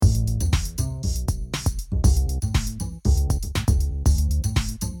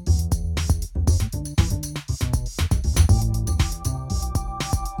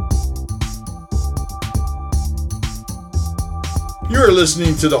You're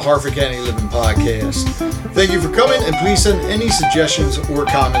listening to the Harford County Living Podcast. Thank you for coming, and please send any suggestions or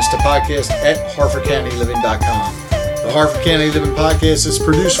comments to podcast@harfordcountyliving.com. The Harford County Living Podcast is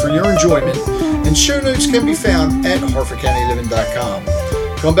produced for your enjoyment, and show notes can be found at harfordcountyliving.com.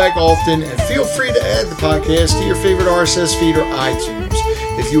 Come back often, and feel free to add the podcast to your favorite RSS feed or iTunes.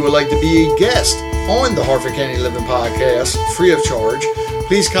 If you would like to be a guest on the Harford County Living Podcast, free of charge,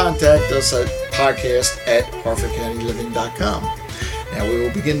 please contact us at podcast@harfordcountyliving.com. Now we will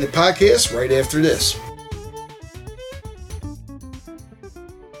begin the podcast right after this.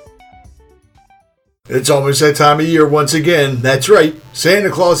 It's almost that time of year once again. That's right. Santa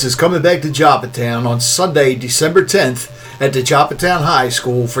Claus is coming back to Joppatown on Sunday, December 10th at the Joppatown High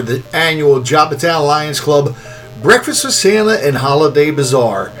School for the annual Joppatown Lions Club Breakfast with Santa and Holiday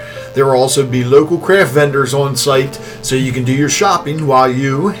Bazaar. There will also be local craft vendors on site, so you can do your shopping while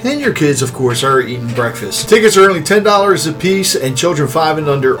you and your kids, of course, are eating breakfast. Tickets are only $10 a piece, and children 5 and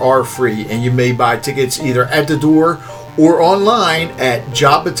under are free. And you may buy tickets either at the door or online at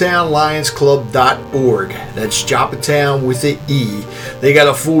joppatownlionsclub.org. That's Joppatown with an E. They got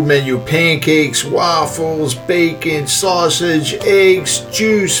a full menu: pancakes, waffles, bacon, sausage, eggs,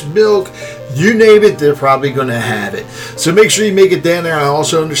 juice, milk. You name it, they're probably going to have it. So make sure you make it down there. I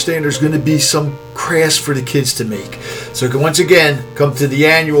also understand there's going to be some crafts for the kids to make. So once again, come to the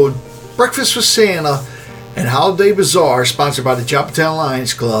annual Breakfast with Santa and Holiday Bazaar, sponsored by the Joppatown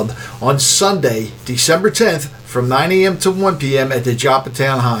Lions Club, on Sunday, December 10th, from 9 a.m. to 1 p.m. at the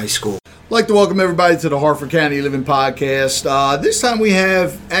Joppatown High School. I'd like to welcome everybody to the Harford County Living Podcast. This time we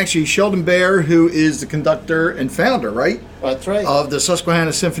have actually Sheldon Bair, who is the conductor and founder, right? That's right. Of the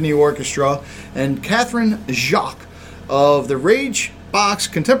Susquehanna Symphony Orchestra, and Kathryn Jacques of the Rage Box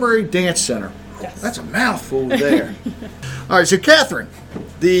Contemporary Dance Center. Yes. That's a mouthful there. All right, so Kathryn,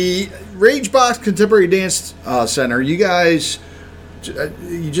 the Rage Box Contemporary Dance Center, you guys,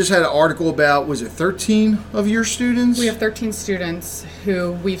 you just had an article about, was it 13 of your students? We have 13 students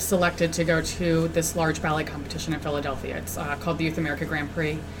who we've selected to go to this large ballet competition in Philadelphia. It's called the Youth America Grand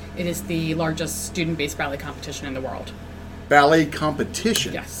Prix. It is the largest student-based ballet competition in the world. Ballet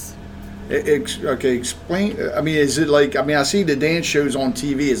competition? Yes. Okay, explain. I mean, is it like, I see the dance shows on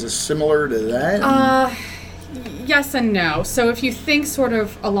TV. Is it similar to that? Yes and no. So if you think sort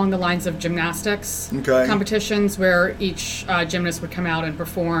of along the lines of gymnastics competitions, where each gymnast would come out and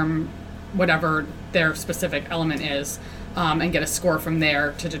perform whatever their specific element is, and get a score from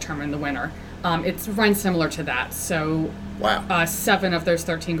there to determine the winner. It's run similar to that. So wow. 7 of those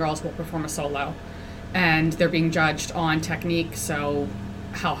 13 girls will perform a solo, and they're being judged on technique, so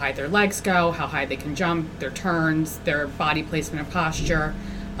how high their legs go, how high they can jump, their turns, their body placement and posture,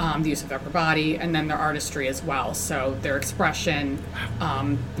 the use of their upper body, and then their artistry as well. So their expression,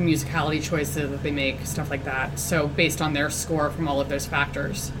 the musicality choices that they make, stuff like that. So based on their score from all of those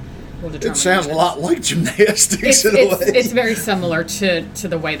factors, will determine. It sounds a lot like gymnastics in a way. It's very similar to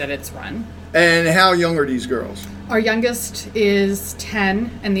the way that it's run. And how young are these girls? Our youngest is 10,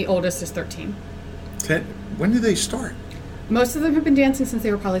 and the oldest is 13. 10? When did they start? Most of them have been dancing since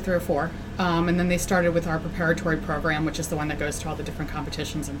they were probably 3 or 4. And then they started with our preparatory program, which is the one that goes to all the different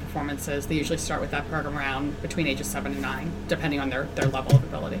competitions and performances. They usually start with that program around between ages 7 and 9, depending on their level of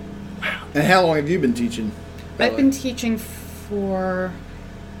ability. Wow. And how long have you been teaching ballet? I've been teaching for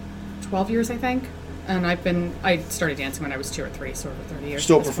 12 years, I think. And I started dancing when I was 2 or 3, so over 30 years.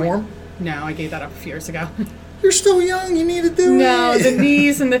 Still perform? No, I gave that up a few years ago. You're still young. You need to do it. No, the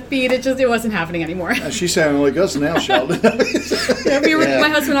knees and the feet, it wasn't happening anymore. She's sounding like us now, Sheldon. My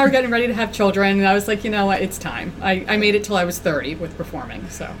husband and I were getting ready to have children, and I was like, you know what, it's time. I made it till I was 30 with performing.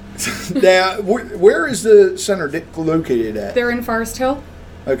 So. Now, where is the center located at? They're in Forest Hill.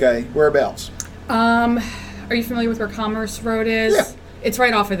 Okay, whereabouts? Are you familiar with where Commerce Road is? Yeah. It's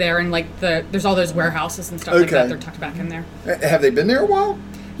right off of there, and there's all those warehouses and stuff like that. They're tucked back in there. Have they been there a while?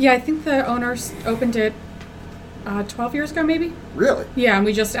 Yeah, I think the owners opened it 12 years ago, maybe. Really? Yeah, and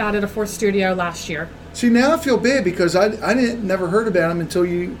we just added a 4th studio last year. See, now I feel bad because I never heard about them until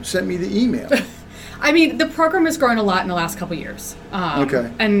you sent me the email. I mean, the program has grown a lot in the last couple of years.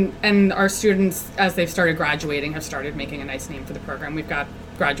 Okay. And our students, as they've started graduating, have started making a nice name for the program. We've got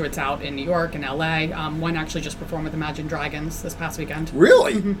graduates out in New York and LA. One actually just performed with Imagine Dragons this past weekend.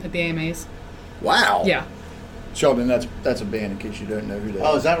 Really? Mm-hmm, at the AMAs. Wow. Yeah. Sheldon, that's a band in case you don't know who that is.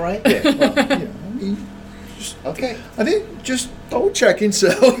 Oh, is that right? Yeah. Well, yeah. I mean, okay. I think just double checking. So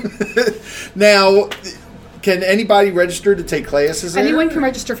now, can anybody register to take classes there? Anyone can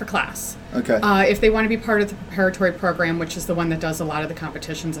register for class. Okay. If they want to be part of the preparatory program, which is the one that does a lot of the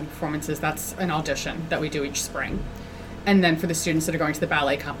competitions and performances, that's an audition that we do each spring. And then for the students that are going to the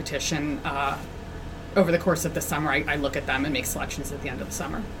ballet competition, over the course of the summer, I look at them and make selections at the end of the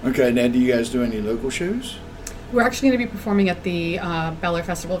summer. Okay, now do you guys do any local shows? We're actually going to be performing at the Bair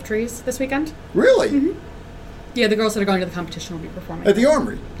Festival of Trees this weekend. Really? Mm-hmm. Yeah, the girls that are going to the competition will be performing. At the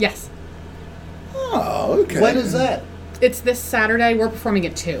Armory? Yes. Oh, okay. When is that? It's this Saturday. We're performing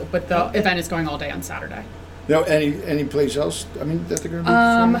at 2, but the event is going all day on Saturday. No, any place else? I mean, that they're going to be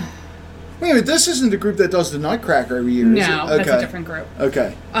performing? Wait a minute, this isn't the group that does the Nutcracker every year, is it? No, that's a different group.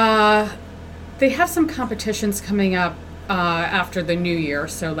 Okay. They have some competitions coming up after the new year,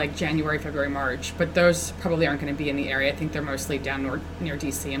 so like January, February, March, but those probably aren't going to be in the area. I think they're mostly down near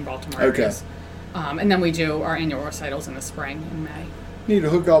D.C. and Baltimore areas. And then we do our annual recitals in the spring in May. Need to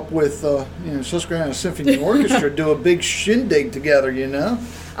hook up with Susquehanna Symphony Orchestra, do a big shindig together, you know?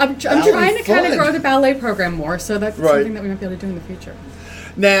 I'm trying to kind of grow the ballet program more, so that's something that we might be able to do in the future.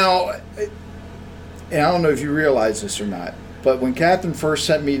 Now, and I don't know if you realize this or not, but when Kathryn first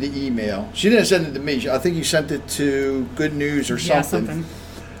sent me the email, she didn't send it to me. I think you sent it to Good News or something. Yeah, something.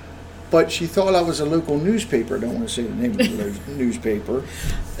 But she thought I was a local newspaper. I don't want to say the name of the newspaper.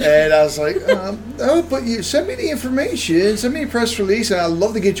 And I was like, oh, but you send me the information, send me a press release, and I'd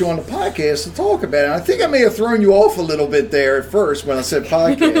love to get you on the podcast to talk about it. And I think I may have thrown you off a little bit there at first when I said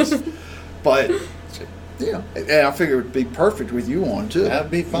podcast. But, yeah, and I figured it would be perfect with you on, too.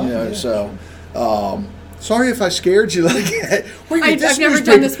 That'd be fun. Yeah. So, sorry if I scared you like that. I've never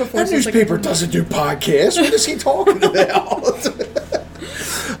done this before. That newspaper doesn't do podcasts. What is he talking about?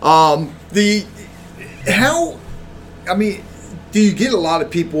 Do you get a lot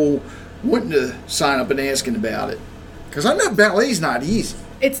of people wanting to sign up and asking about it? Because I know ballet's not easy.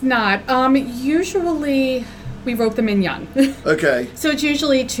 It's not. Usually we rope them in young. Okay. So it's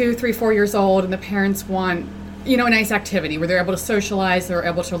usually 2, 3, 4 years old, and the parents want, a nice activity where they're able to socialize, they're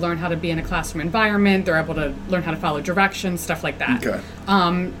able to learn how to be in a classroom environment, they're able to learn how to follow directions, stuff like that. Okay.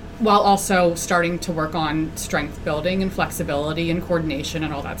 While also starting to work on strength building and flexibility and coordination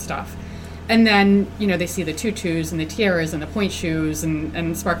and all that stuff. And then, they see the tutus and the tiaras and the point shoes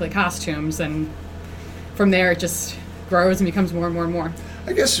and sparkly costumes, and from there it just grows and becomes more and more and more.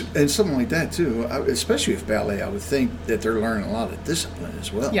 I guess, and something like that too, especially with ballet, I would think that they're learning a lot of discipline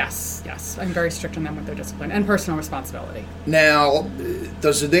as well. Yes. I'm very strict on them with their discipline and personal responsibility. Now,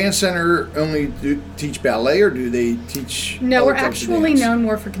 does the dance center only teach ballet, or do they teach No, other we're types of actually dance? known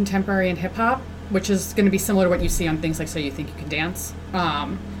more for contemporary and hip-hop, which is going to be similar to what you see on things like So You Think You Can Dance.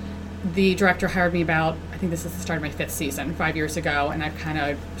 The director hired me about, I think this is the start of my 5th season, 5 years ago, and I've kind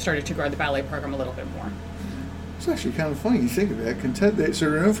of started to grow the ballet program a little bit more. It's actually kind of funny you think of that. So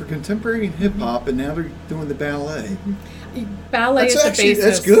they're known for contemporary and hip hop, and now they're doing the ballet. Ballet is the basis.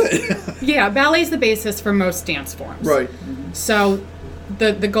 That's good. Yeah, ballet is the basis for most dance forms. Right. So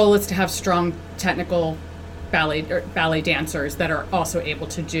the goal is to have strong technical ballet dancers that are also able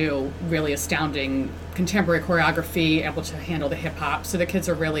to do really astounding contemporary choreography, able to handle the hip hop. So the kids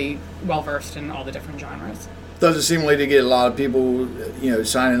are really well versed in all the different genres. Does it seem like they get a lot of people,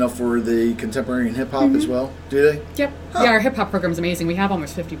 signing up for the contemporary and hip hop as well? Do they? Yep. Huh. Yeah, our hip hop program is amazing. We have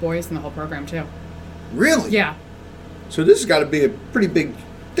almost 50 boys in the whole program too. Really? Yeah. So this has got to be a pretty big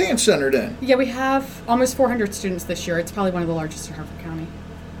dance center then. Yeah, we have almost 400 students this year. It's probably one of the largest in Harford County.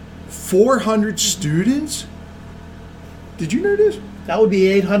 400 students? Did you know this? That would be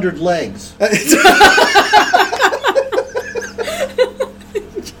 800 legs. Never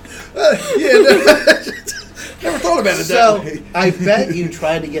thought about it So that way. I bet you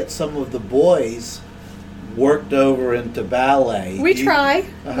try to get some of the boys worked over into ballet. We try.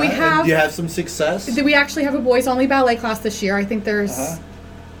 Uh-huh. We have. Do you have some success? We actually have a boys-only ballet class this year. I think there's, I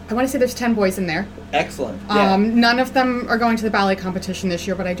want to say there's 10 boys in there. Excellent. Yeah. None of them are going to the ballet competition this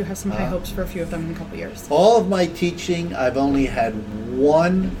year, but I do have some high hopes for a few of them in a couple years. All of my teaching, I've only had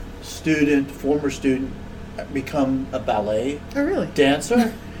one former student, become a ballet Oh, really?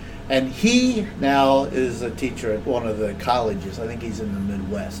 dancer. And he now is a teacher at one of the colleges. I think he's in the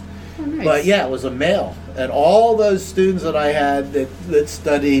Midwest. Oh, nice. But yeah, it was a male. And all those students that I had that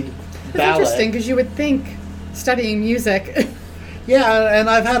studied That's ballet. interesting, because you would think studying music. Yeah, and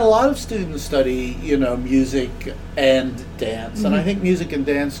I've had a lot of students study, music and dance. Mm-hmm. And I think music and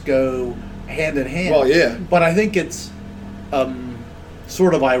dance go hand in hand. Well, yeah. But I think it's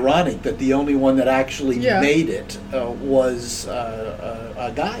sort of ironic that the only one that actually made it was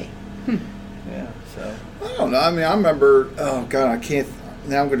a guy. Yeah, so. I don't know. I mean, I remember, oh, God, I can't,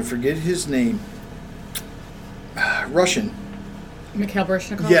 now I'm going to forget his name. Russian. Mikhail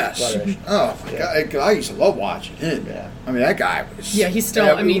Baryshnikov? Yes. Baryshnikov. Oh, my God. I used to love watching him. Yeah. I mean, that guy was... Yeah, he's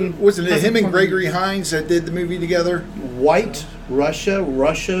still, I mean... Wasn't it him and hasn't Gregory performed- Hines that did the movie together? White, Russia,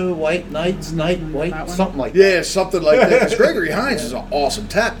 White Knights, that White, one? something like that. Yeah, something like that. Because Gregory Hines is an awesome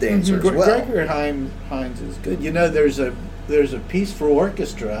tap dancer as well. Gregory Hines is good. You know, there's a piece for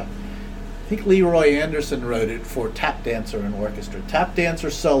orchestra. I think Leroy Anderson wrote it for tap dancer and orchestra. Tap dancer,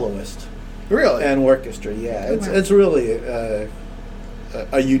 soloist, Really? and orchestra. Yeah, it's really a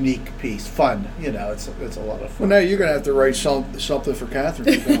unique piece. Fun. You know, it's a lot of Well, fun. now you're going to have to write something for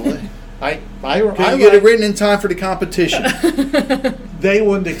Kathryn for ballet. I Can you get it written in time for the competition? They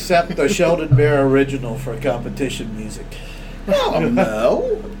wouldn't accept the Sheldon Bair original for competition music. Oh,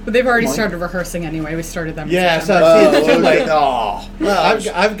 no. But they've already started rehearsing anyway. We started them. in Yeah, September. so it's too late. Oh, well,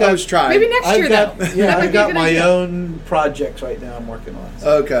 I've got. I was trying. Maybe next year, though. That might I've be a got good my idea. own projects right now I'm working on.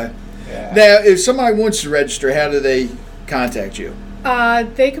 So, Okay. yeah. Now, if somebody wants to register, how do they contact you?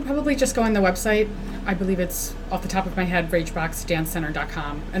 They could probably just go on the website. I believe it's, off the top of my head,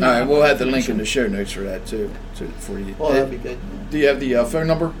 rageboxdancecenter.com. And All right, we'll have the link in the show notes for that, too, for you. Well, that'd be good. Do you have the phone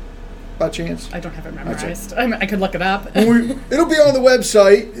number, by chance? I don't have it memorized. I could look it up. It'll be on the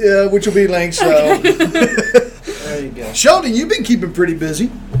website, which will be linked, so... There you go. Sheldon, you've been keeping pretty busy.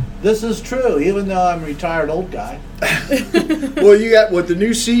 This is true, even though I'm a retired old guy. Well, you got, the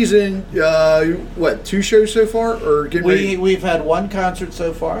new season, 2 shows so far? Or getting ready? We've had one concert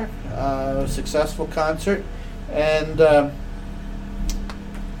so far, a successful concert, and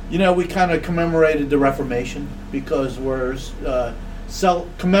we kind of commemorated the Reformation because we're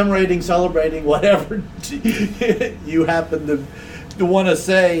celebrating whatever you happen to want to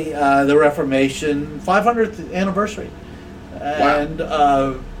say, the Reformation 500th anniversary. And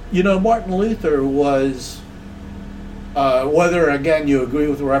Martin Luther was, whether again you agree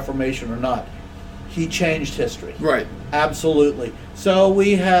with the Reformation or not, he changed history. Right. Absolutely. So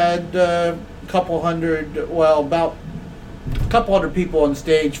we had about a couple hundred people on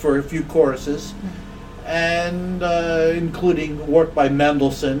stage for a few choruses, and including work by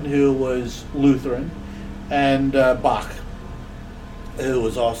Mendelssohn, who was Lutheran, and Bach, who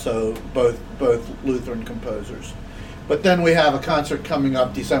was also both Lutheran composers. But then we have a concert coming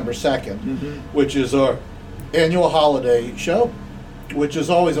up December 2nd, which is our annual holiday show, which is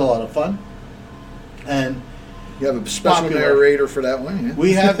always a lot of fun. And You have a special narrator for that one, yeah?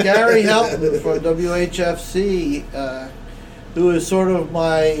 we have Gary Helton for WHFC, who is sort of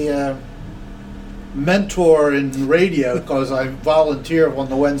my mentor in radio because I volunteer on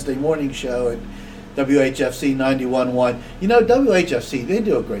the Wednesday morning show at WHFC 91.1. WHFC, they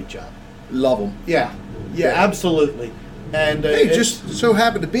do a great job. Love them. Yeah, absolutely. And Hey, it just so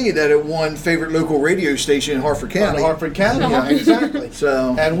happened to be that it won favorite local radio station in Harford County. in Harford County, yeah, exactly.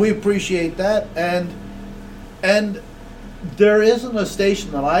 So, And we appreciate that. And there isn't a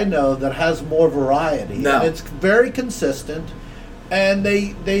station that I know that has more variety. No. And it's very consistent, and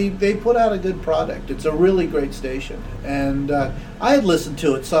they put out a good product. It's a really great station. And I had listened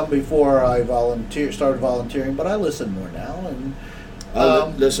to it some before I started volunteering, but I listen more now. And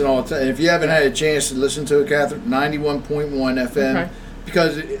listen all the time. If you haven't had a chance to listen to it, Kathryn, 91.1 FM, Okay.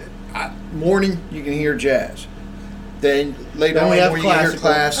 because morning you can hear jazz. Then later Then on we have morning you hear classical.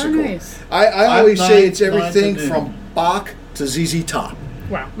 Oh, classical. nice. I always say nine- it's everything 9 to from noon. Bach to ZZ Top.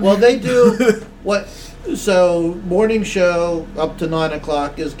 Wow. Well, they do what? So morning show up to 9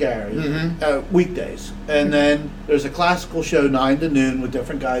 o'clock is Gary, weekdays, and then there's a classical show 9 to noon with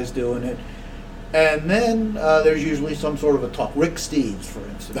different guys doing it, and then there's usually some sort of a talk. Rick Steves, for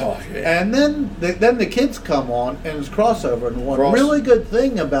instance. Oh, yeah. And then the kids come on and it's crossover. And one really good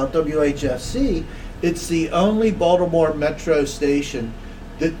thing about WHFC, it's the only Baltimore Metro station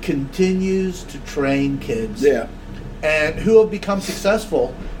that continues to train kids. Yeah. And who have become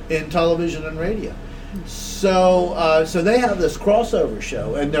successful in television and radio. So they have this crossover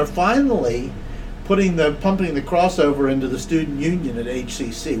show, and they're finally pumping the crossover into the student union at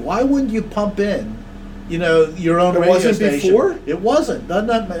HCC. Why wouldn't you pump in, your own radio wasn't station? before? It wasn't. That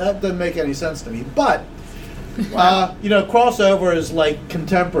doesn't make any sense to me. But crossover is like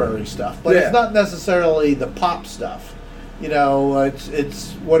contemporary stuff, but it's not necessarily the pop stuff.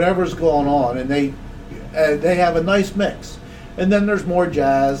 It's whatever's going on, and they have a nice mix. And then there's more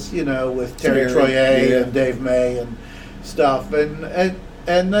jazz, with Terry Troyer and Dave May and stuff. And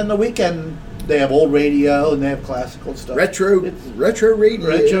then the weekend they have old radio and they have classical stuff. Retro radio. Retro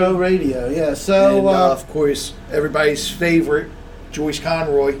radio, yeah. So And, of course, everybody's favorite, Joyce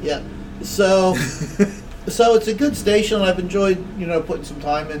Conroy. yeah. So it's a good station. I've enjoyed, putting some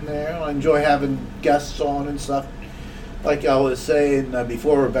time in there. I enjoy having guests on and stuff. Like I was saying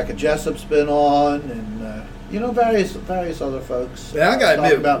before, Rebecca Jessup's been on, and various other folks. Yeah, I gotta talk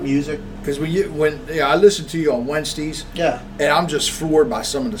admit, about music. Because I listen to you on Wednesdays, Yeah. and I'm just floored by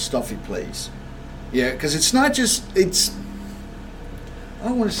some of the stuff he plays. Yeah, because it's not just I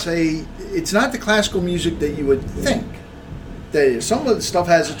don't want to say it's not the classical music that you would think. Some of the stuff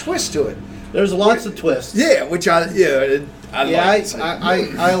has a twist to it. There's lots of twists. Yeah, which I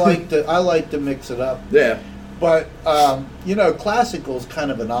like to mix it up. Yeah. But classical is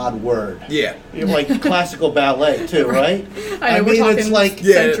kind of an odd word. Yeah. Like classical ballet too, right? I mean, it's like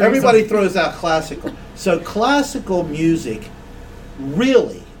centuries everybody throws out classical. So classical music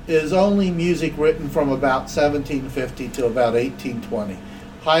really is only music written from about 1750 to about 1820.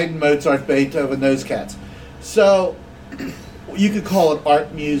 Haydn, Mozart, Beethoven, those cats. So you could call it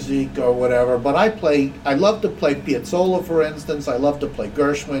art music or whatever, but I love to play Piazzolla, for instance. I love to play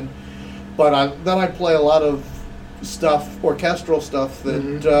Gershwin, but then I play a lot of stuff, orchestral stuff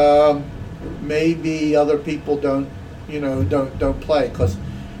that maybe other people don't play, because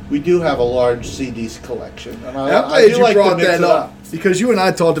we do have a large CDs collection. And I'm glad you brought that up, because you and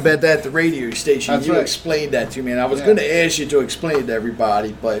I talked about that at the radio station. That's you right. explained that to me, and I was going to ask you to explain it to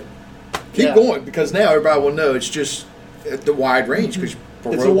everybody, but keep going, because now everybody will know it's just the wide range. Because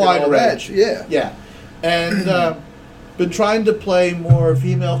it's a wide range. Yeah. And been trying to play more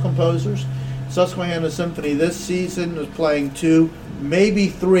female composers. Susquehanna Symphony this season is playing 2, maybe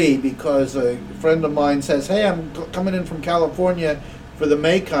 3, because a friend of mine says, "Hey, I'm coming in from California for the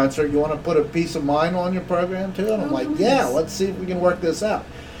May concert. You want to put a piece of mine on your program too?" And I'm like, "Yeah, let's see if we can work this out."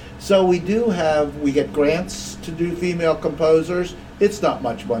 So we get grants to do female composers. It's not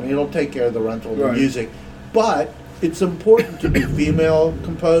much money. It'll take care of the rental of the music. But it's important to do female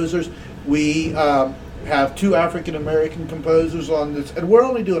composers. We have 2 African American composers on this, and we're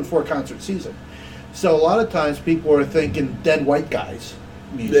only doing 4 concert season. So a lot of times people are thinking dead white guys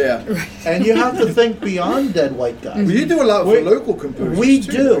music. Yeah. And you have to think beyond dead white guys. Well, you do a lot for local composers. We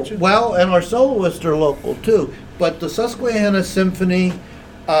too, do. don't you? Well, and our soloists are local too. But the Susquehanna Symphony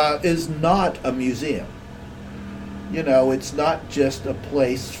is not a museum. It's not just a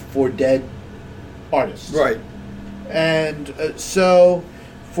place for dead artists. Right. And so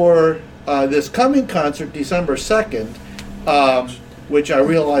for this coming concert, December 2nd, which I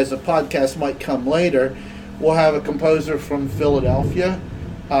realize the podcast might come later, we'll have a composer from Philadelphia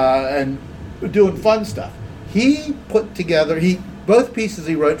and doing fun stuff. He put together, both pieces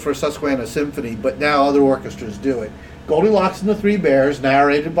he wrote for Susquehanna Symphony, but now other orchestras do it. Goldilocks and the Three Bears,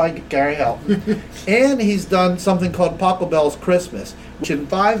 narrated by Gary Helton. And he's done something called Pachelbel's Christmas, which in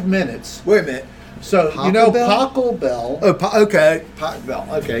 5 minutes... Wait a minute. So, Pachelbel... Oh, okay. Pachelbel.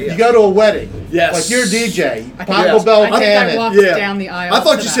 Okay, yeah. You go to a wedding. Yes. Like you're DJ. I Pachelbel think I Cannon. walked down the aisle. I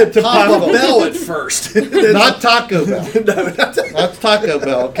thought you said to Taco Taco Bell at first. Not Taco Bell. No, not That's Taco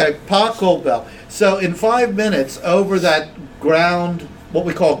Bell. Okay, Pachelbel. So in 5 minutes, over that ground, what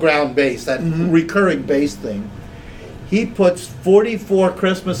we call ground bass, that recurring bass thing, he puts 44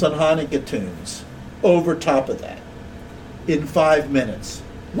 Christmas and Hanukkah tunes over top of that in 5 minutes.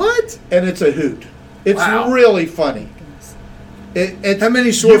 What? And it's a hoot. It's really funny. How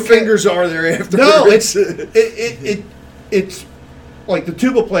many sore fingers are there after? No, it's like the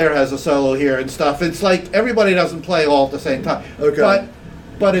tuba player has a solo here and stuff. It's like everybody doesn't play all at the same time. Okay.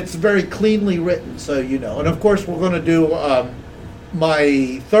 But it's very cleanly written, so you know. And of course, we're going to do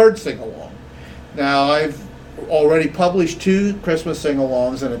my 3rd sing-along. Now, I've already published 2 Christmas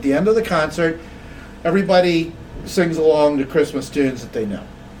sing-alongs, and at the end of the concert, everybody sings along to Christmas tunes that they know.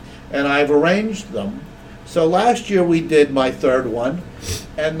 And I've arranged them. So last year we did my 3rd one,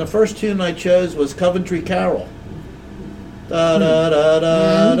 and the first tune I chose was Coventry Carol. Da da da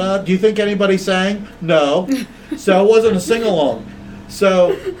da da. Do you think anybody sang? No. So it wasn't a sing-along.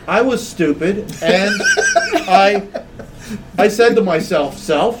 So I was stupid, and I said to myself,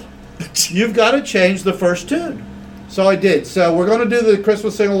 you've got to change the first tune. So I did. So we're going to do the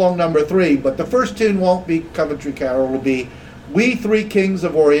Christmas sing-along number 3, but the first tune won't be Coventry Carol. It'll be We Three Kings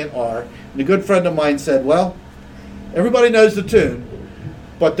of Orient Are. And a good friend of mine said, well, everybody knows the tune,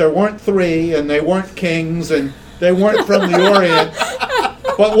 but there weren't 3, and they weren't kings, and they weren't from the Orient,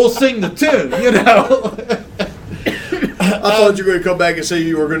 but we'll sing the tune, you know. I thought you were going to come back and say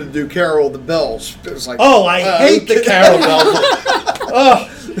you were going to do Carol of the Bells. It was like, I hate the Carol bells.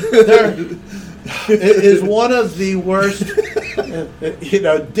 It is one of the worst,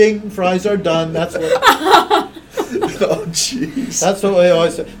 ding, fries are done, that's what... Oh, jeez. That's what we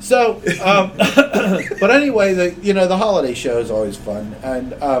always say. So, but anyway, the holiday show is always fun.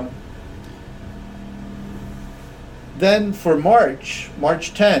 And then for March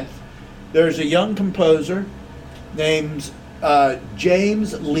 10th, there's a young composer named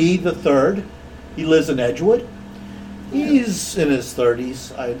James Lee III, He lives in Edgewood. He's in his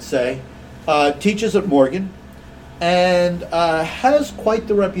 30s, I'd say. Teaches at Morgan and has quite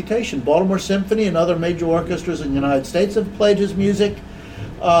the reputation. Baltimore Symphony and other major orchestras in the United States have played his music.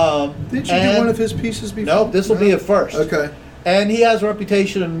 Did you do one of his pieces before? No, this will be a first. Okay. And he has a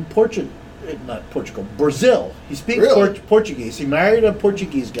reputation in Brazil. He speaks Really? Portuguese. He married a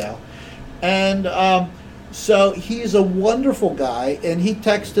Portuguese gal. And so he's a wonderful guy. And he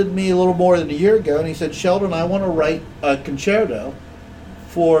texted me a little more than a year ago, and he said, Sheldon, I want to write a concerto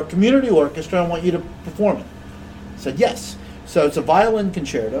for community orchestra. I want you to perform it. I said, yes. So it's a violin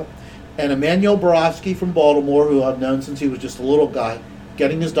concerto. And Emmanuel Borowski from Baltimore, who I've known since he was just a little guy,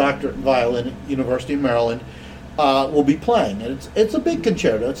 getting his doctorate in violin at University of Maryland, will be playing. And it's a big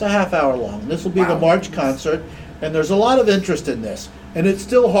concerto. It's a half hour long. This will be the March concert, and there's a lot of interest in this. And it's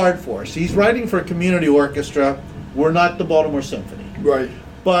still hard for us. He's writing for a community orchestra. We're not the Baltimore Symphony. Right.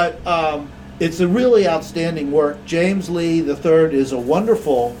 But it's a really outstanding work. James Lee III is a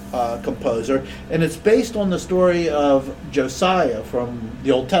wonderful composer, and it's based on the story of Josiah from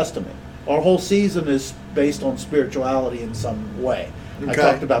the Old Testament. Our whole season is based on spirituality in some way. I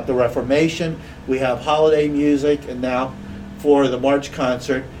talked about the Reformation. We have holiday music, and now for the March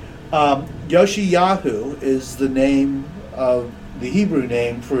concert, Yoshiyahu is the name of the Hebrew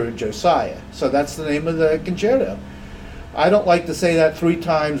name for Josiah. So that's the name of the concerto. I don't like to say that 3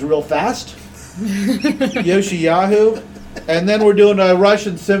 times real fast. Yoshiyahu. And then we're doing a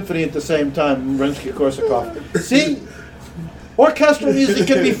Russian symphony at the same time, Rimsky-Korsakov. See? Orchestral music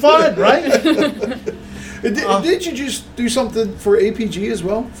can be fun, right? Did you just do something for APG as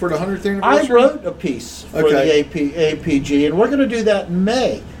well for the 100th anniversary? I wrote a piece for the APG, and we're going to do that in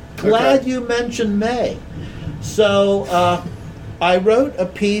May. Glad you mentioned May. So I wrote a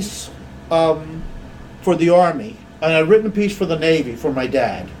piece for the Army, and I've written a piece for the Navy for my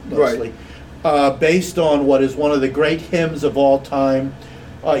dad, mostly, based on what is one of the great hymns of all time,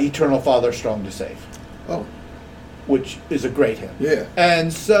 Eternal Father, Strong to Save. Oh. Which is a great hymn. Yeah.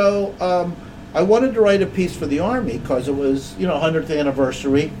 And so I wanted to write a piece for the Army because it was, 100th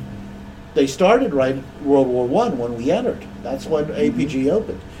anniversary. They started right World War I when we entered. That's when APG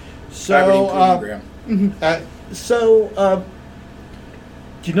opened. So,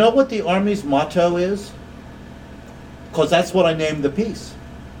 do you know what the Army's motto is? Because that's what I named the piece.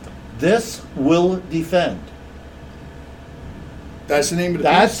 This will defend. That's the name of the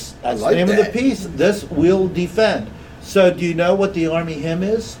piece? That's the name of the piece. This will defend. So do you know what the Army hymn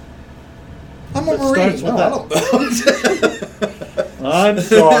is? I'm a Marine. No, I don't know. I'm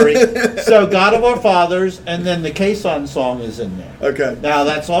sorry. So God of Our Fathers, and then the caisson song is in there. Okay. Now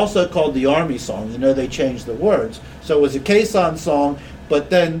that's also called the Army song. They changed the words. So it was a caisson song, but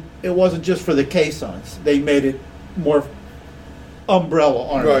then it wasn't just for the caissons. They made it more umbrella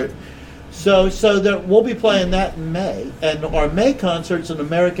Army. Right. So that we'll be playing that in May, and our May concert's an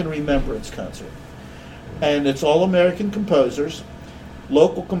American Remembrance concert, and it's all American composers.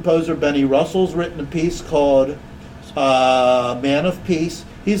 Local composer Benny Russell's written a piece called Man of Peace.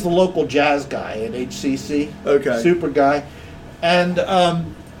 He's the local jazz guy at HCC. Okay. Super guy. And a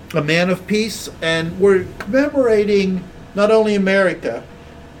Man of Peace. And we're commemorating not only America,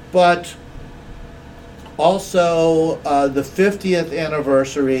 but also the 50th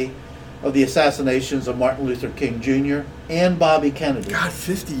anniversary of the assassinations of Martin Luther King Jr. and Bobby Kennedy. God,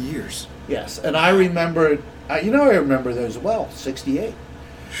 50 years. Yes, and I remember, I remember those well, 68.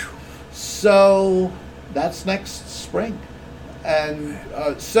 So that's next spring. And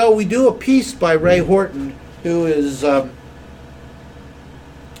so we do a piece by Ray Horton, who is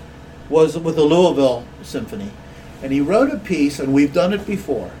was with the Louisville Symphony. And he wrote a piece, and we've done it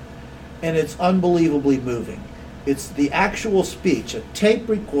before, and it's unbelievably moving. It's the actual speech, a tape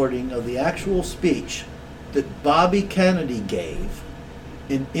recording of the actual speech that Bobby Kennedy gave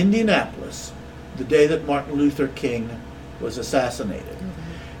in Indianapolis the day that Martin Luther King was assassinated.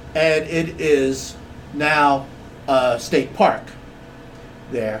 Mm-hmm. And it is now a state park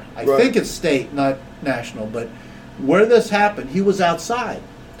there. I think it's state, not national, but where this happened, he was outside.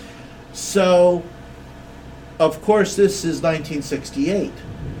 So, of course, this is 1968.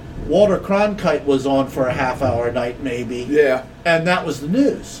 Walter Cronkite was on for a half hour a night, maybe. Yeah. And that was the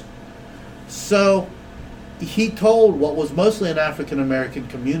news. So he told what was mostly an African American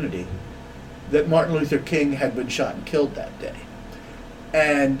community that Martin Luther King had been shot and killed that day.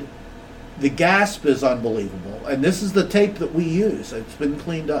 And the gasp is unbelievable. And this is the tape that we use. It's been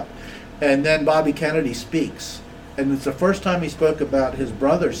cleaned up. And then Bobby Kennedy speaks. And it's the first time he spoke about his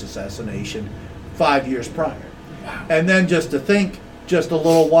brother's assassination 5 years prior. Wow. And then just to think, just a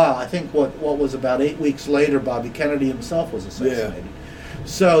little while, I think what was about 8 weeks later, Bobby Kennedy himself was assassinated. Yeah.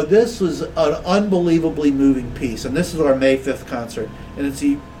 So this was an unbelievably moving piece, and this is our May 5th concert, and it's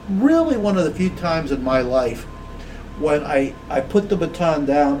really one of the few times in my life when I put the baton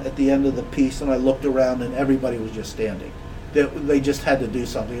down at the end of the piece and I looked around and everybody was just standing. They just had to do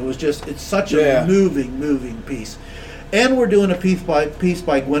something. It's such a moving piece. And we're doing a piece by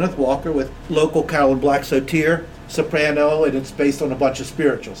Gwyneth Walker with local Carolyn Black Sotir, soprano, and it's based on a bunch of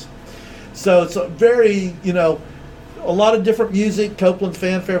spirituals. So it's a very, a lot of different music. Copeland's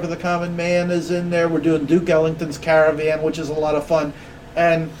Fanfare for the Common Man is in there. We're doing Duke Ellington's Caravan, which is a lot of fun.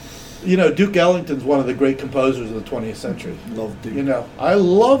 And, Duke Ellington's one of the great composers of the 20th century. Love Duke. I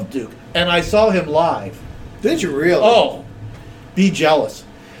love Duke. And I saw him live. Did you really? Oh, be jealous.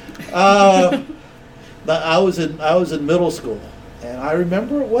 I was in middle school, and I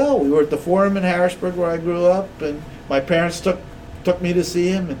remember it well. We were at the Forum in Harrisburg where I grew up, and my parents took me to see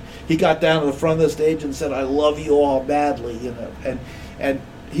him, and he got down to the front of the stage and said, "I love you all badly," and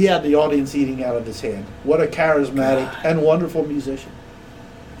he had the audience eating out of his hand. What a charismatic and wonderful musician.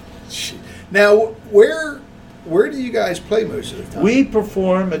 Now, where do you guys play most of the time? We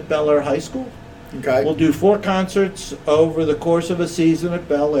perform at Bel Air High School. Okay. We'll do 4 concerts over the course of a season at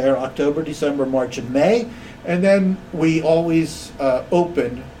Bel Air, October, December, March, and May. And then we always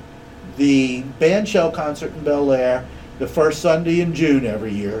open the band shell concert in Bel Air the first Sunday in June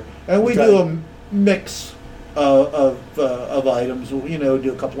every year. And we do a mix of items.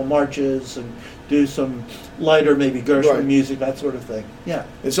 Do a couple of marches and do some lighter, maybe Gershwin music, that sort of thing. Yeah.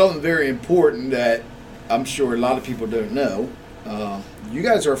 It's something very important that I'm sure a lot of people don't know. You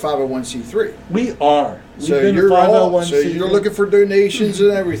guys are a 501c3. We are. So you're looking for donations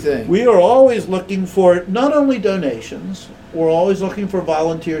and everything. We are always looking for not only donations, we're always looking for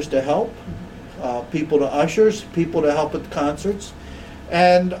volunteers to help, people to ushers, people to help at the concerts.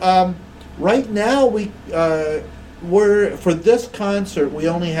 And right now we're for this concert we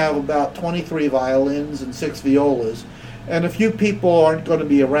only have about 23 violins and 6 violas. And a few people aren't going to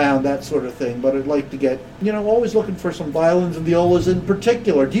be around, that sort of thing. But I'd like to get, always looking for some violins and violas in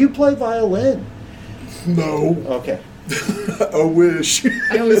particular. Do you play violin? No. Okay. I wish.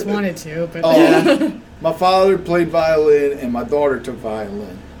 I always wanted to, but my father played violin and my daughter took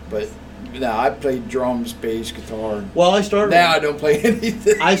violin. But no, I played drums, bass, guitar. Well, I started. Now I don't play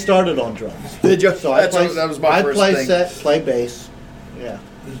anything. I started on drums. Did you? So that was my first thing. I play bass. Yeah.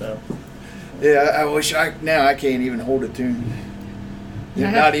 So. Yeah, I wish now I can't even hold a tune.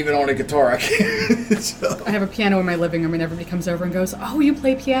 Not even on a guitar, I can't. So. I have a piano in my living room, and everybody comes over and goes, "Oh, you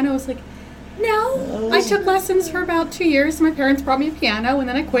play piano?" It's like, no. I took lessons for about 2 years. My parents brought me a piano, and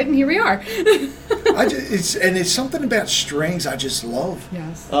then I quit, and here we are. It's something about strings I just love.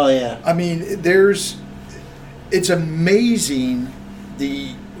 Yes. Oh yeah. I mean, it's amazing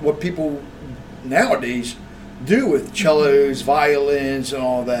what people nowadays do with cellos, violins, and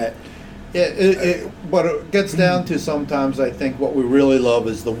all that. But it gets down to sometimes I think what we really love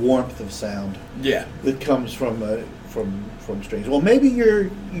is the warmth of sound. Yeah. That comes from strings. Well, maybe your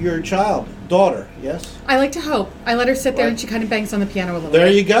daughter, yes? I like to hope. I let her sit there and she kind of bangs on the piano a little There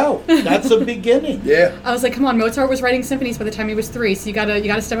bit. you go. That's a beginning. Yeah. I was like, come on, Mozart was writing symphonies by the time he was 3, so you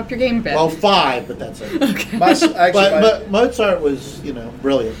gotta step up your game a bit. Well, 5, but that's it. Okay. But Mozart was,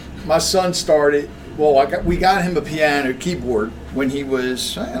 brilliant. My son started. Well, we got him a piano keyboard when he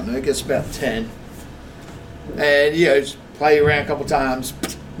was, I don't know, I guess about 10. And just play around a couple times,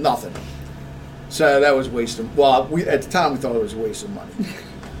 nothing. So that was a waste of, at the time we thought it was a waste of money.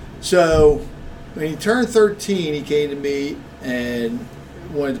 So when he turned 13, he came to me and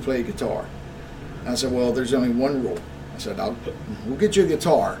wanted to play guitar. I said, well, there's only one rule. I said, we'll get you a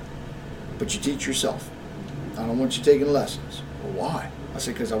guitar, but you teach yourself. I don't want you taking lessons. Well, why? I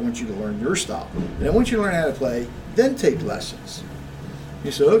said, because I want you to learn your style. And I want you to learn how to play, then take lessons.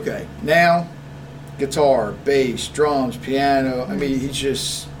 He said, okay. Now, guitar, bass, drums, piano. I mean,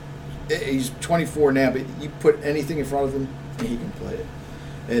 he's 24 now, but you put anything in front of him, and he can play it.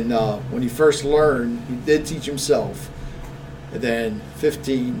 And when he first learned, he did teach himself. And then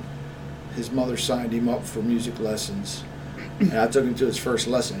 15, his mother signed him up for music lessons. And I took him to his first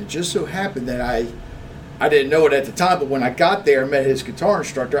lesson. It just so happened that I didn't know it at the time, but when I got there and met his guitar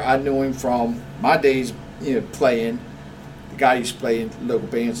instructor, I knew him from my days, playing. The guy used to play in local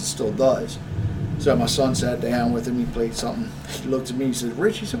bands and still does. So my son sat down with him. He played something. He looked at me. He said,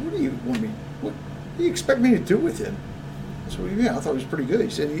 "Rich," he said, "What do you expect me to do with him?" I said, "Well, yeah, I thought he was pretty good." He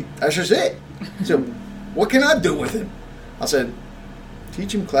said, "That's just it." He said, "What can I do with him?" I said,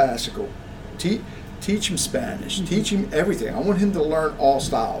 "Teach him classical. Teach him Spanish. Teach him everything. I want him to learn all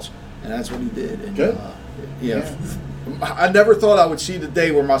styles." And that's what he did. And, good. I never thought I would see the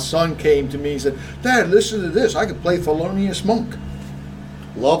day where my son came to me and said, "Dad, listen to this. I could play Thelonious Monk."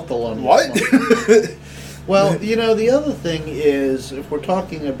 Love Thelonious What? Monk. Well, the other thing is, if we're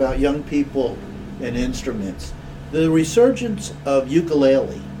talking about young people and instruments, the resurgence of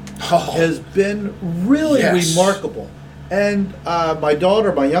ukulele has been really remarkable. And my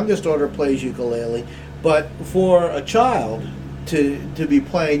youngest daughter, plays ukulele, but for a child to be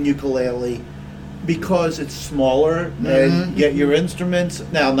playing ukulele, because it's smaller and get your instruments,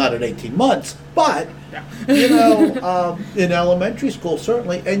 now not at 18 months, but in elementary school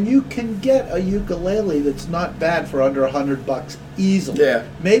certainly, and you can get a ukulele that's not bad for under $100 easily. Yeah.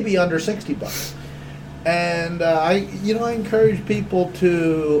 Maybe under $60. And I encourage people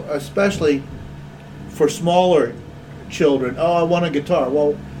to, especially for smaller children, I want a guitar.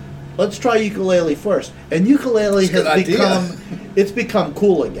 Well, let's try ukulele first. And ukulele has become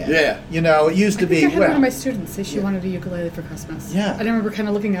cool again. Yeah. It used to be. I had one of my students say she wanted a ukulele for Christmas. Yeah. I remember kind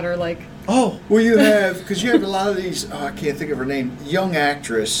of looking at her like, well, you have a lot of these, I can't think of her name, young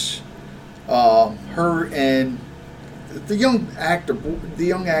actress, her and the young actor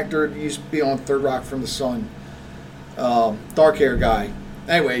that used to be on Third Rock from the Sun, dark hair guy.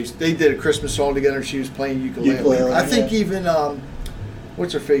 Anyways, they did a Christmas song together. She was playing ukulele. I think even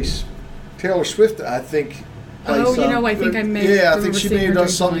what's her face, Taylor Swift. I think. I think I may. Yeah, I think she may have done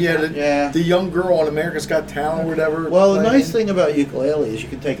something. Like the young girl on America's Got Talent or whatever. Well, the nice thing about ukulele is you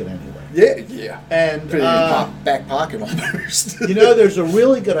can take it anywhere. Yeah. And put it in your back pocket almost. There's a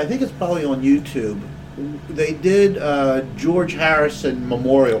really good. I think it's probably on YouTube. They did George Harrison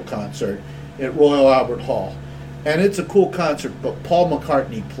memorial concert at Royal Albert Hall, and it's a cool concert. But Paul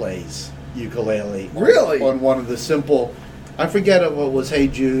McCartney plays ukulele. Really? On one of the simple. I forget if it was Hey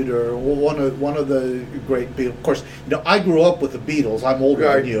Jude or one of the great Beatles. Of course, I grew up with the Beatles. I'm older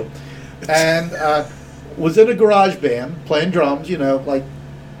than you, and was in a garage band playing drums. We did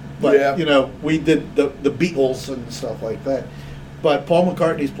the Beatles and stuff like that. But Paul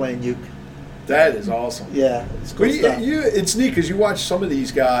McCartney's playing uke. That is awesome. Yeah, it's cool stuff. It's neat because you watch some of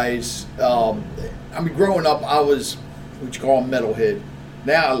these guys. Growing up, I was what you call a metalhead.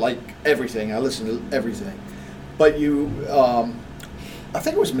 Now I like everything. I listen to everything. But I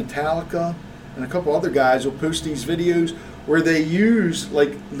think it was Metallica and a couple other guys will post these videos where they use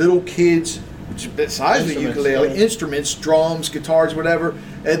like little kids, which besides the ukulele, instruments, drums, guitars, whatever,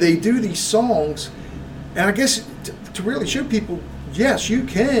 and they do these songs. And I guess to really show people, yes, you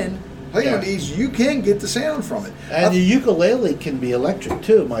can play on these, you can get the sound from it. And the ukulele can be electric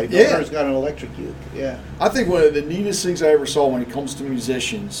too. My daughter's got an electric uke. Yeah. I think one of the neatest things I ever saw when it comes to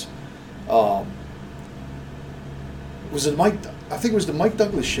musicians. Was it I think it was the Mike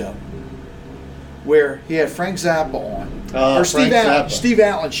Douglas show, where he had Frank Zappa on, or Steve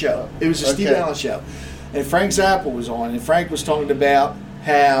Allen show. It was a Steve Allen show, and Frank Zappa was on, and Frank was talking about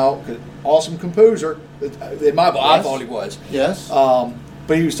how awesome composer. In my book, I thought he was. Yes.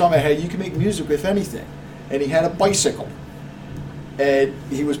 But he was talking about how you can make music with anything, and he had a bicycle, and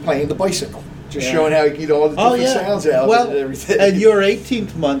he was playing the bicycle, just showing how he could get all the different sounds out and everything. And your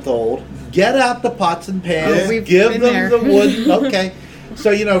 18th month old. Get out the pots and pans. We've give been them there. the wood. Okay.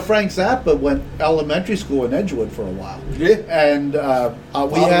 So, Frank Zappa went elementary school in Edgewood for a while. Yeah. And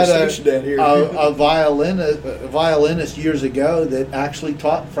we had a violinist years ago that actually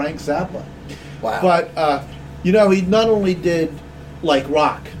taught Frank Zappa. Wow. But, he not only did like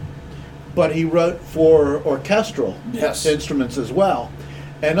rock, but he wrote for orchestral instruments as well.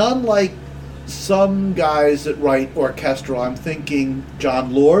 And unlike some guys that write orchestral, I'm thinking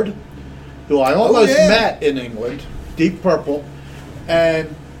John Lord, who I almost met in England, Deep Purple,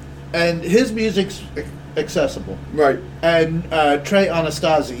 and his music's accessible. Right. And Trey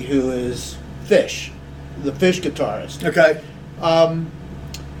Anastasi, who is Fish, the Fish guitarist. Okay.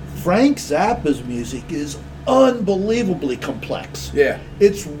 Frank Zappa's music is unbelievably complex. Yeah.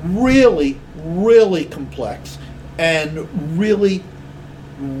 It's really, really complex and really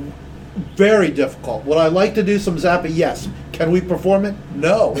very difficult. Would I like to do some Zappa? Yes. Can we perform it?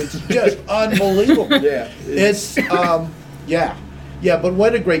 No. It's just unbelievable. Yeah. It's but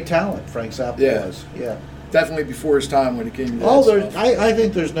what a great talent Frank Zappa was. Yeah. Definitely before his time when it came to that stuff. I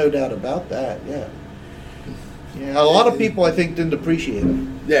think there's no doubt about that. Yeah. Yeah. A lot of people I think didn't appreciate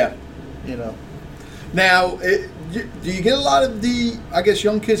him. Yeah. Now, do you get a lot of the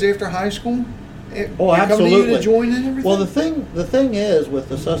young kids after high school? Oh, absolutely. Come to you to join in everything? Well, the thing is with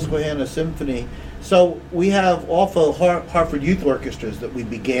the Susquehanna Symphony, so we have also Harford Youth Orchestras that we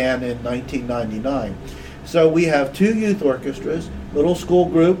began in 1999. So we have two youth orchestras, middle school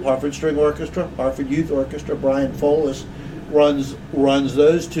group, Harford String Orchestra, Harford Youth Orchestra. Brian Folis runs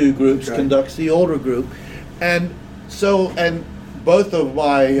those two groups, conducts the older group. And both of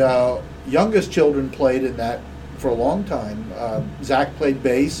my youngest children played in that for a long time. Zach played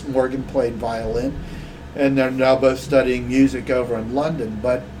bass, Morgan played violin, and they're now both studying music over in London.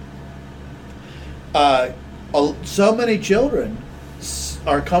 But so many children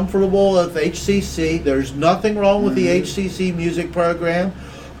are comfortable with HCC. There's nothing wrong with the HCC music program,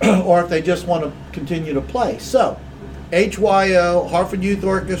 or if they just want to continue to play. So, HYO, Harford Youth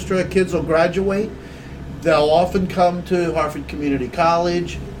Orchestra, kids will graduate. They'll often come to Harford Community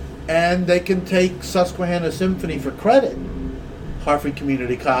College, and they can take Susquehanna Symphony for credit, Harford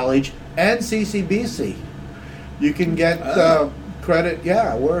Community College, and CCBC. You can get credit.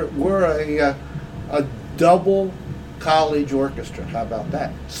 Yeah, we're a double college orchestra. How about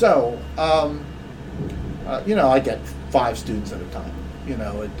that? So, I get 5 students at a time,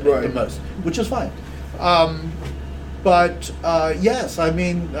 at the most, which is fine. But yes, I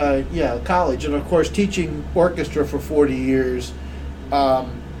mean, college, and of course teaching orchestra for 40 years, a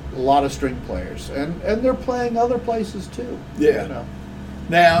lot of string players, and they're playing other places too. Yeah.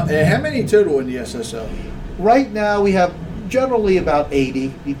 Now, how many total in the SSO? Right now we have generally about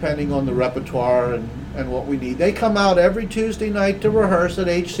 80, depending on the repertoire and what we need. They come out every Tuesday night to rehearse at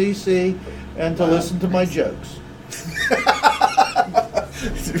HCC and to listen to my jokes.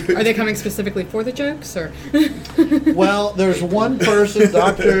 Are they coming specifically for the jokes, or? Well, there's one person,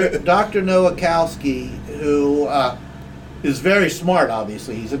 Dr. Nowakowski, who is very smart,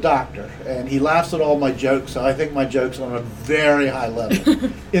 obviously. He's a doctor, and he laughs at all my jokes, so I think my jokes are on a very high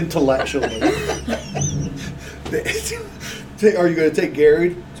level, intellectually. Are you going to take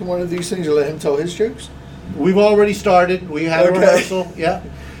Gary to one of these things or let him tell his jokes? We've already started. We had a rehearsal, yeah.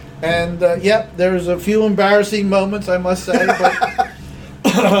 And, there's a few embarrassing moments, I must say, but...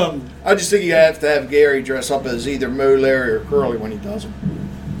 I just think you have to have Gary dress up as either Mo, Larry, or Curly when he does them.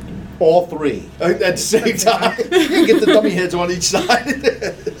 All 3. At the same time. You get the dummy heads on each side.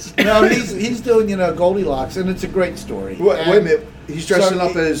 No, he's doing, Goldilocks, and it's a great story. Wait a minute. He's dressing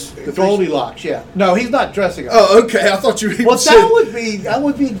up as the Goldilocks, yeah. No, he's not dressing up. Oh, okay. I thought you were Well, that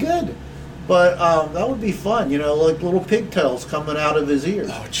would be good. But that would be fun, like little pigtails coming out of his ears.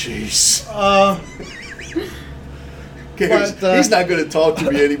 Oh, jeez. But, he's not going to talk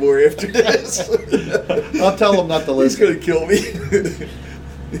to me anymore after this. I'll tell him not to listen. He's going to kill me.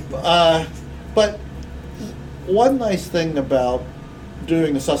 But one nice thing about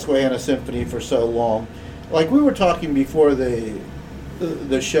doing the Susquehanna Symphony for so long, like we were talking before the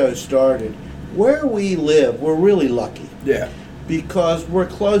show started, where we live, we're really lucky. Yeah. Because we're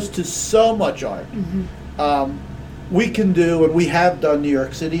close to so much art. Mm-hmm. We can do, and we have done, New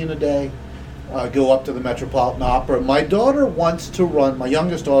York City in a day. Go up to the Metropolitan Opera. My youngest daughter wants to run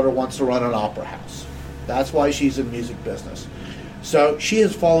an opera house. That's why she's in music business. So she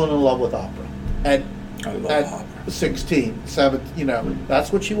has fallen in love with opera. At opera. 16, 17,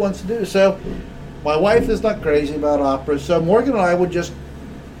 that's what she wants to do. So my wife is not crazy about opera. So Morgan and I would just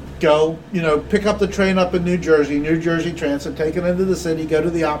go, pick up the train up in New Jersey Transit, take it into the city, go to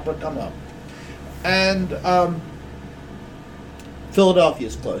the opera, come up. And Philadelphia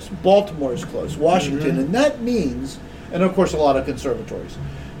is close, Baltimore is close, Washington, and that means, and of course a lot of conservatories.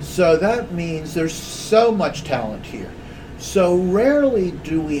 So that means there's so much talent here. So rarely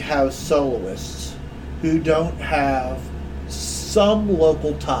do we have soloists who don't have some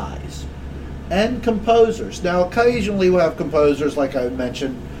local ties. And composers. Now occasionally we'll have composers like I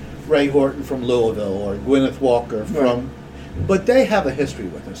mentioned, Ray Horton from Louisville or Gwyneth Walker from, but they have a history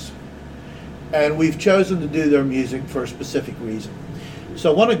with us. And we've chosen to do their music for a specific reason.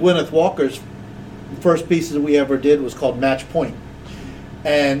 So one of Gwyneth Walker's first pieces that we ever did was called Match Point.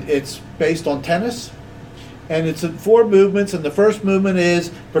 And it's based on tennis. And it's in 4 movements. And the first movement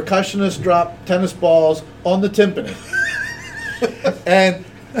is percussionists drop tennis balls on the timpani. and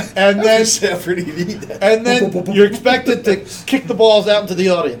then you're expected to kick the balls out into the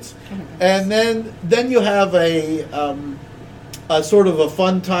audience. And then you have a sort of a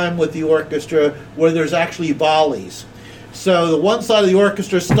fun time with the orchestra where there's actually volleys. So the one side of the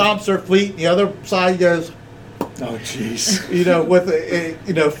orchestra stomps their feet, and the other side goes, oh jeez, with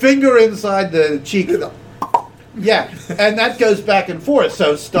a finger inside the cheek. Yeah, and that goes back and forth.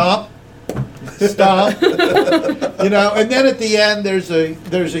 So stomp, stomp, and then at the end there's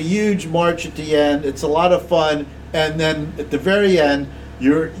a huge march at the end. It's a lot of fun, and then at the very end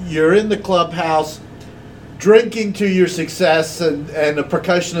you're in the clubhouse, drinking to your success, and a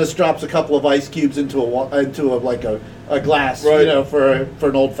percussionist drops a couple of ice cubes into a glass, right. For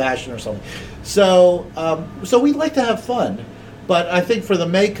an old fashioned or something. So we like to have fun, but I think for the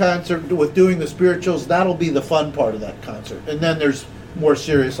May concert with doing the spirituals, that'll be the fun part of that concert, and then there's more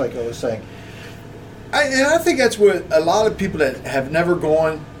serious, like I was saying. I think that's what a lot of people that have never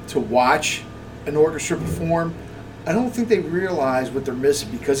gone to watch an orchestra perform I don't think they realize what they're missing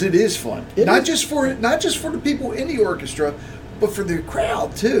because it is fun. Not just for the people in the orchestra, but for the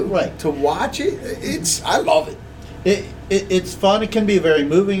crowd too. Right. To watch it, I love it. It's fun. It can be a very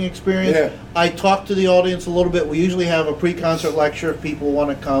moving experience. Yeah. I talk to the audience a little bit. We usually have a pre-concert lecture if people want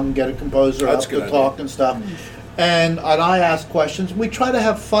to come, get a composer That's up a good to talk and stuff. And I ask questions. We try to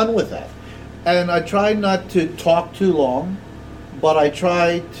have fun with that. And I try not to talk too long, but I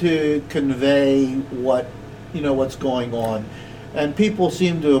try to convey what's going on. And people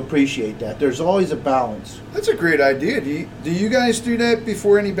seem to appreciate that. There's always a balance. That's a great idea. Do you guys do that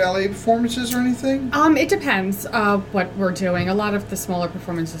before any ballet performances or anything? It depends what we're doing. A lot of the smaller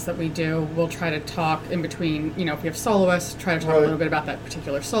performances that we do, we'll try to talk in between, if we have soloists, try to talk a little bit about that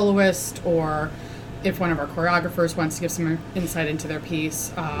particular soloist, or if one of our choreographers wants to give some insight into their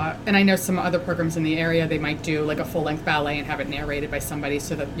piece. And I know some other programs in the area, they might do like a full-length ballet and have it narrated by somebody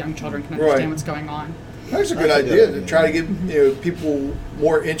so that young children can understand what's going on. That's a good idea to try to get people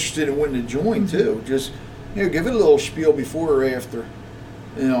more interested in wanting to join too. Just give it a little spiel before or after,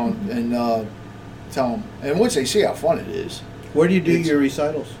 and tell them. And once they see how fun it is. Where do you do your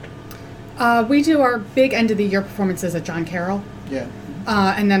recitals? We do our big end of the year performances at John Carroll. Yeah.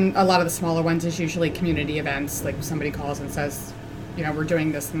 And then a lot of the smaller ones is usually community events, like somebody calls and says, we're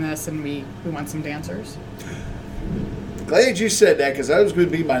doing this and this, and we want some dancers. Glad you said that because that was going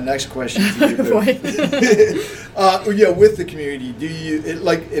to be my next question to you. Boy. With the community, do you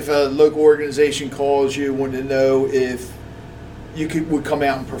if a local organization calls you, want to know if you would come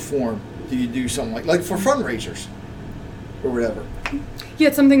out and perform? Do you do something like for fundraisers or whatever? Yeah,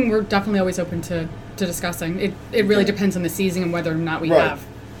 it's something we're definitely always open to discussing. It really depends on the season and whether or not we have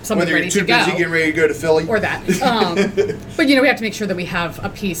something whether ready you're too to go. busy getting ready to go to Philly or that. But we have to make sure that we have a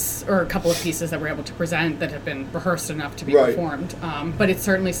piece or a couple of pieces that we're able to present that have been rehearsed enough to be performed. But it's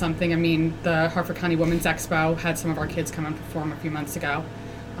certainly something. I mean, the Harford County Women's Expo had some of our kids come and perform a few months ago.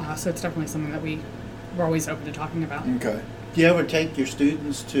 So it's definitely something that we're always open to talking about. Okay. Do you ever take your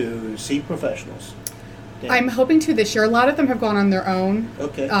students to see professionals? I'm hoping to this year. A lot of them have gone on their own.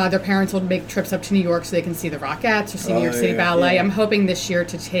 Okay. Their parents will make trips up to New York so they can see the Rockettes or see New York City Ballet. Yeah. I'm hoping this year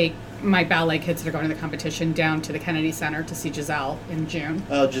to take my ballet kids that are going to the competition down to the Kennedy Center to see Giselle in June.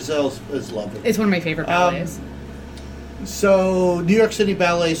 Giselle is lovely. It's one of my favorite ballets. So New York City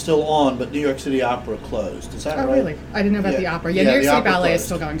Ballet is still on, but New York City Opera closed. Is that right? Oh, really? I didn't know about the opera. Yeah, New York City Ballet is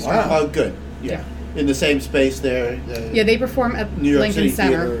still going strong. Wow. Oh, good. Yeah. In the same space there. Yeah, they perform at New York Lincoln City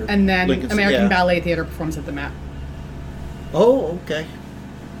Center, Theater, and then Lincoln, American Ballet Theater performs at the Met. Oh, okay.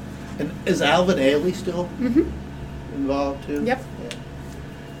 And is Alvin Ailey still involved too? Yep.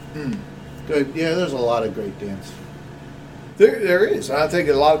 Yeah. Good. Yeah, there's a lot of great dance. There is. I think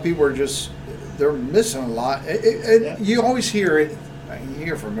a lot of people are they're missing a lot. You always hear it. You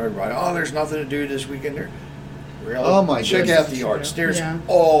hear from everybody. Oh, there's nothing to do this weekend. Really? Oh my Check goodness. out the arts. There's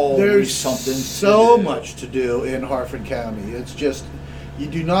There's something. So much to do in Harford County. It's just you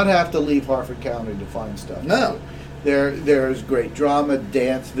do not have to leave Harford County to find stuff. No. There's great drama,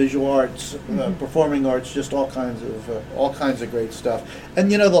 dance, visual arts, performing arts, just all kinds of great stuff.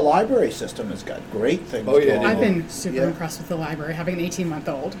 And the library system has got great things going on. I've been super impressed with the library, having an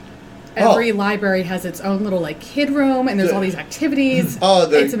 18-month-old. Every library has its own little kid room, and there's all these activities.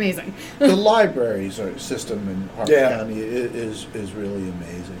 It's amazing. The libraries system in Harford County is really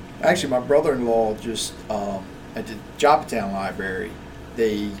amazing. Actually, my brother-in-law just at the Joppatown Library,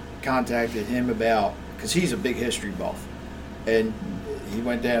 they contacted him because he's a big history buff, and he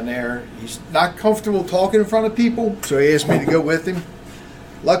went down there. He's not comfortable talking in front of people, so he asked me to go with him.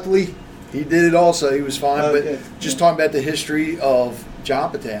 Luckily, he did it also. He was fine, but just talking about the history of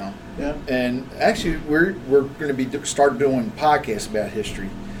Joppatown. Yeah. And actually, we're going to be start doing podcasts about history,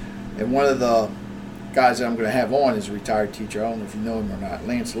 and one of the guys that I'm going to have on is a retired teacher. I don't know if you know him or not,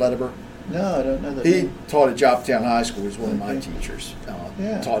 Lance Lederber. No, I don't know that. He taught at Joppatown High School. Was one of my teachers.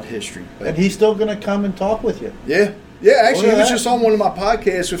 Taught history. But and he's still going to come and talk with you. Yeah. Yeah, actually, he was just on one of my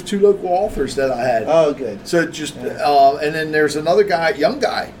podcasts with 2 local authors that I had. Oh, good. So and then there's another guy, young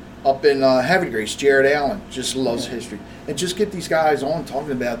guy, up in Havre de Grace, Jared Allen, just loves history. And just get these guys on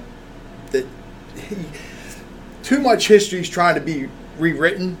talking about that. Too much history is trying to be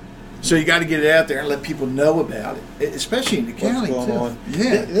rewritten, so you got to get it out there and let people know about it, especially in the county. What's going on?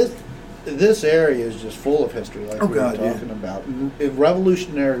 Yeah. This area is just full of history, like we were talking about.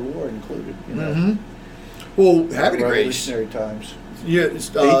 Revolutionary War included. Well, Havre de Grace. Revolutionary times. Yeah,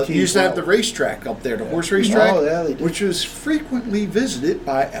 used to have the racetrack up there, the horse racetrack, they did. which was frequently visited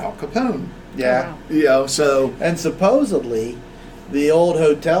by Al Capone. Yeah. So and supposedly The old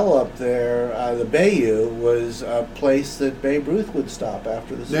hotel up there, the Bayou, was a place that Babe Ruth would stop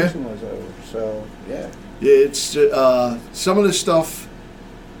after the season was over. So, yeah. It's some of the stuff.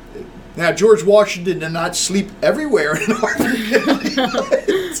 Now, George Washington did not sleep everywhere in Harford County.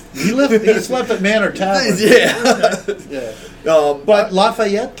 He slept at Manor Tavern. Yeah. Yeah. But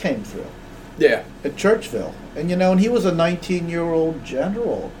Lafayette came through. Yeah. At Churchville. And, and he was a 19-year-old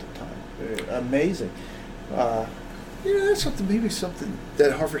general at the time. Amazing. That's maybe something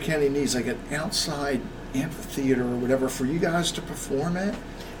that Harford County needs, like an outside amphitheater or whatever for you guys to perform at.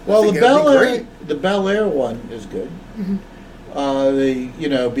 Well, the Bel Air one is good. Mm-hmm.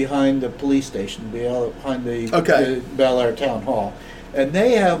 Behind the police station, behind the Bel Air Town Hall. And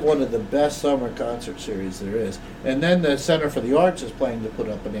they have one of the best summer concert series there is. And then the Center for the Arts is planning to put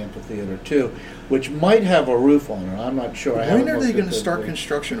up an amphitheater too, which might have a roof on it. I'm not sure. When are they going to start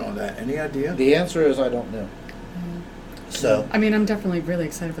construction on that? Any idea? The answer is I don't know. So, I mean, I'm definitely really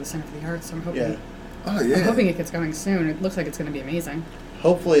excited for the Center for the Arts. So I'm hoping. Yeah. Oh yeah. I'm hoping it gets going soon. It looks like it's going to be amazing.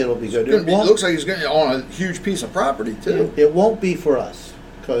 Hopefully it'll be good. It looks like it's going to be on a huge piece of property too. It won't be for us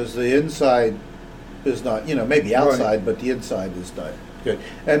because the inside is not. Maybe outside, right. But the inside is not good.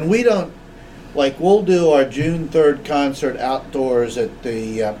 And we don't we'll do our June 3rd concert outdoors at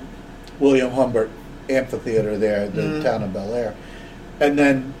the William Humbert Amphitheater there in the town of Bel Air. And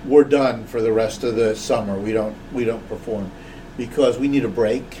then we're done for the rest of the summer. We don't perform because we need a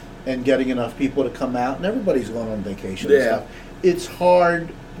break and getting enough people to come out, and everybody's going on vacation. Yeah, and stuff. It's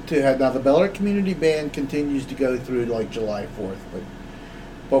hard to have. Now the Bel Air Community Band continues to go through July 4th,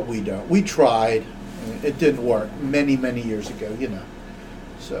 but we don't. We tried, and it didn't work many years ago.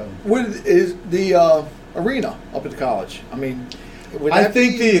 So what is the arena up at the college? I mean, I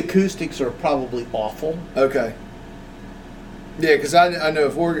think the acoustics are probably awful. Okay. Yeah, because I know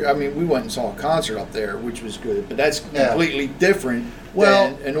we went and saw a concert up there, which was good, but that's completely different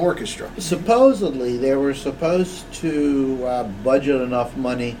than an orchestra. Supposedly, they were supposed to budget enough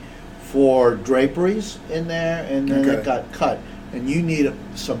money for draperies in there, and then it got cut. And you need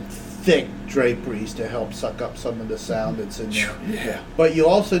some thick draperies to help suck up some of the sound that's in there. Yeah. But you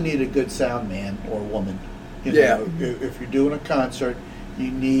also need a good sound man or woman. If you're doing a concert, you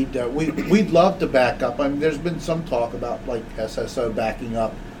need. We'd love to back up. I mean, there's been some talk about SSO backing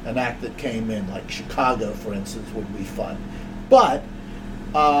up an act that came in, like Chicago, for instance, would be fun. But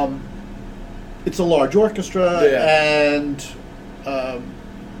it's a large orchestra, and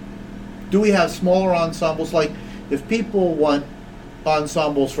do we have smaller ensembles? Like, if people want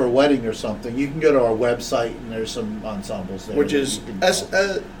ensembles for a wedding or something, you can go to our website and there's some ensembles there. Which is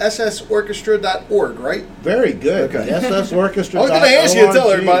ssorchestra.org, right? Very good. Okay. ssorchestra.org. I was going to ask you to tell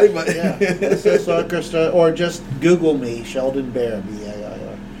everybody, but SS Orchestra, or just Google me, Sheldon Bair,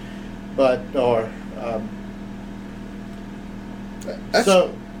 B-A-I-R.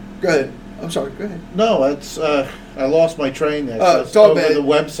 So go ahead. I'm sorry. Go ahead. No, it's I lost my train there. Talk about the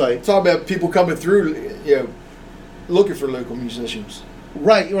website. Talk about people coming through, looking for local musicians.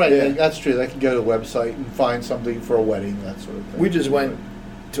 Right. Yeah. That's true. They can go to the website and find something for a wedding, that sort of thing. We just went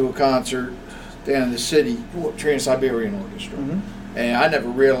to a concert down in the city, Trans-Siberian Orchestra, and I never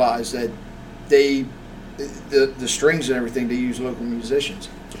realized that the strings and everything, they use local musicians.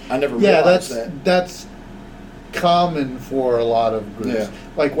 I never realized that. That's common for a lot of groups. Yeah.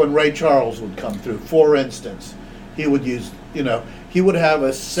 Like when Ray Charles would come through, for instance, he would use, he would have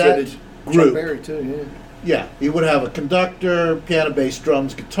a set group. Bair too, Yeah, he would have a conductor, piano, bass,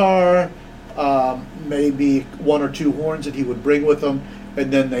 drums, guitar, maybe one or two horns that he would bring with him,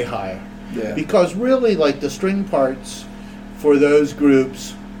 and then they hire. Yeah. Because really, the string parts for those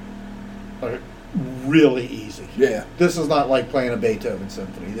groups are really easy. Yeah. This is not like playing a Beethoven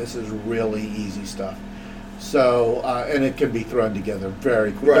symphony. This is really easy stuff. So, and it can be thrown together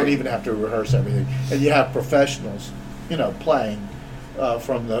very quickly. You don't even have to rehearse everything. And you have professionals, playing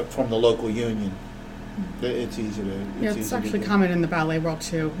from the local union. It's easy to. It's actually common in the ballet world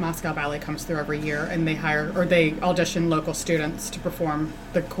too. Moscow Ballet comes through every year, and they audition local students to perform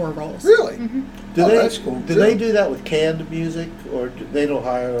the core roles. Really? Mm-hmm. That's cool. Do they do that with canned music, or they don't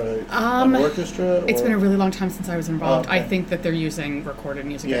hire an orchestra? It's been a really long time since I was involved. I think that they're using recorded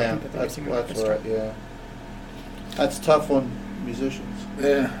music. Yeah, I think that they're using an orchestra. Right. Yeah, that's tough on musicians.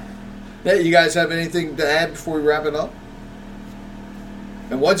 Yeah. You guys have anything to add before we wrap it up?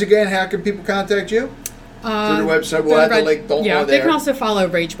 And once again, how can people contact you? Through the website, we'll have the link there. Yeah, they can also follow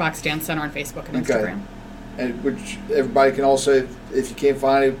Ragebox Dance Center on Facebook and Instagram. And which everybody can also, if you can't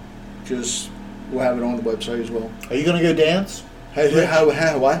find it, we'll have it on the website as well. Are you going to go dance?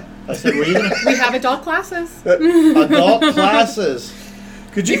 What? I said, we have adult classes. Adult classes.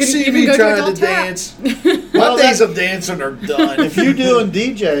 Could you can see even me go to trying to adult tap. dance? My days of dancing are done. If you doing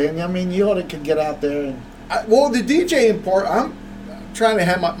DJing, I mean, you ought to get out there and. Well, the DJing part, I'm trying to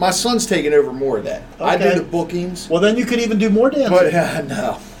have my son's taking over more of that. I Okay. do the bookings, Well, then you could even do more dancing. but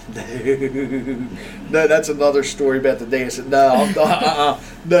no. No, that's another story about the dancing. No,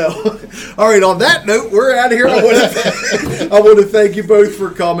 no. All right, on that note, we're out of here. I want to thank you both for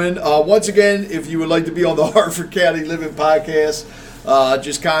coming. Once again, if you would like to be on the Harford County Living Podcast,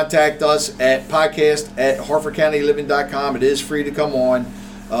 just contact us at podcast@harfordcountyliving.com. It is free to come on.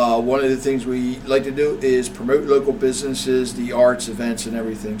 One of the things we like to do is promote local businesses, the arts, events, and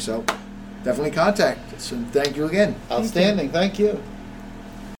everything. So definitely contact us. And thank you again. Outstanding. Thank you.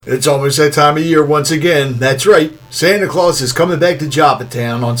 It's almost that time of year once again. That's right. Santa Claus is coming back to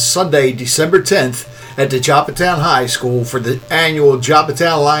Joppatown on Sunday, December 10th at the Joppatown High School for the annual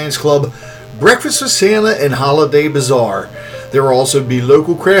Joppatown Lions Club Breakfast with Santa and Holiday Bazaar. There will also be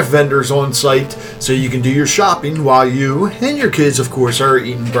local craft vendors on site so you can do your shopping while you and your kids, of course, are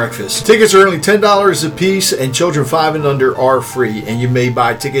eating breakfast. Tickets are only $10 a piece and children 5 and under are free. And you may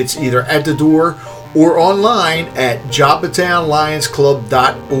buy tickets either at the door or online at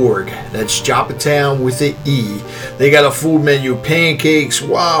joppatownlionsclub.org. That's Joppatown with an E. They got a food menu: pancakes,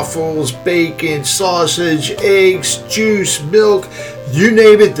 waffles, bacon, sausage, eggs, juice, milk. You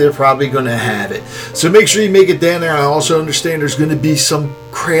name it, they're probably going to have it. So make sure you make it down there. I also understand there's going to be some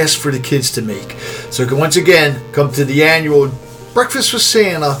crafts for the kids to make. So once again, come to the annual Breakfast with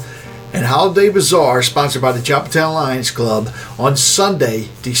Santa and Holiday Bazaar, sponsored by the Joppatown Lions Club, on Sunday,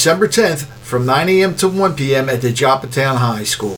 December 10th, from 9 a.m. to 1 p.m. at the Joppatown High School.